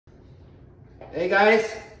Hey guys,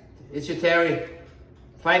 it's your Terry.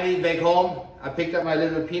 Finally back home. I picked up my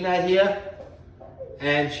little Peanut here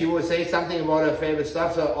and she will say something about her favorite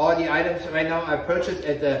stuff. So all the items right now I purchased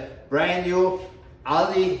at the brand new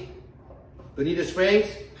Aldi, Bonita Springs,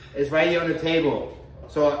 is right here on the table.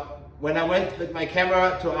 So when I went with my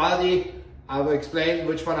camera to Aldi, I will explain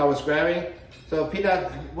which one I was grabbing. So Peanut,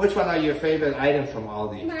 which one are your favorite items from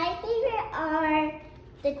Aldi? My favorite are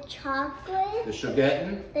the chocolate. The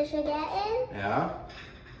Sugatten. The Sugatten. Yeah.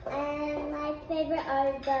 And my favorite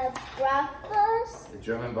are the Bratwurst. The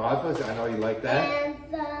German Bratwurst, I know you like that. And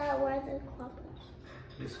where are the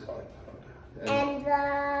Knoppers? And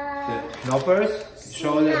the Knoppers.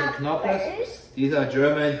 Show them the Knoppers. These are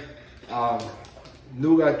German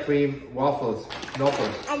nougat cream waffles.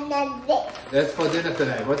 Knoppers. And then this. That's for dinner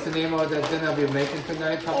tonight. What's the name of that dinner we're making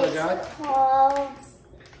tonight, Papa God? It's called...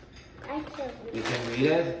 I can't read it. You can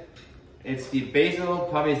read it. It's the basil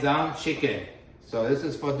parmesan chicken. So this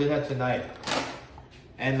is for dinner tonight.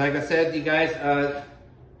 And like I said, you guys,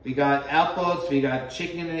 we got apples, we got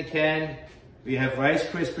chicken in a can, we have Rice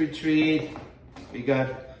Krispie treat, we got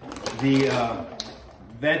the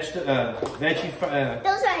veggie.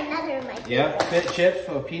 Those are another of my favorites. Yeah, fit chips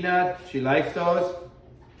for Peanut. She likes those.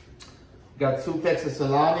 We got 2 packs of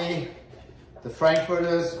salami, the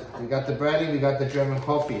Frankfurters, we got the breading, we got the German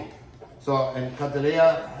coffee. So, and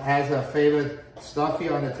Catalea has her favorite stuff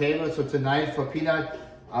here on the table. So tonight for Peanut,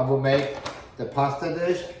 I will make the pasta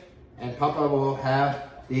dish and Papa will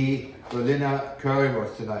have the Berliner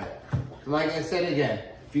currywurst tonight. So like I said again,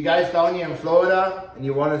 if you guys down here in Florida and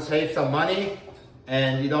you want to save some money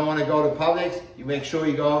and you don't want to go to Publix, you make sure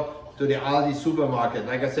you go to the Aldi supermarket.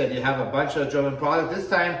 Like I said, you have a bunch of German products. This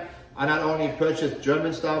time, I not only purchased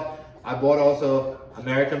German stuff, I bought also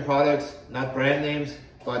American products, not brand names,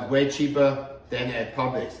 but way cheaper than at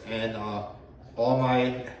Publix. And all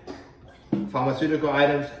my pharmaceutical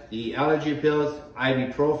items, the allergy pills,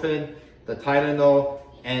 ibuprofen, the Tylenol,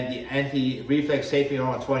 and the anti-reflex saved me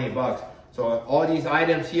around 20 bucks. So all these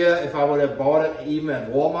items here, if I would have bought it even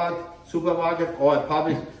at Walmart supermarket or at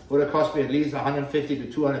Publix, would have cost me at least $150 to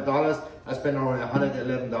 $200. I spent around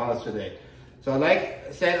 $111 today. So like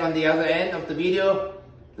I said on the other end of the video,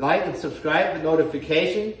 like and subscribe with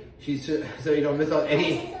notification so you don't miss out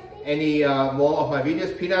any more of my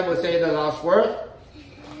videos. Peanut will say the last word.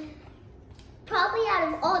 Probably out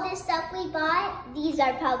of all this stuff we bought, these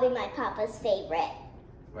are probably my Papa's favorite.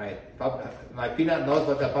 Right, Papa, my Peanut knows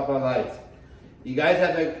what the Papa likes. You guys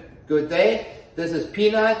have a good day. This is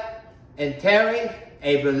Peanut and Terry,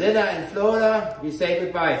 a Berliner in Florida. We say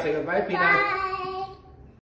goodbye. Say goodbye, Peanut. Bye.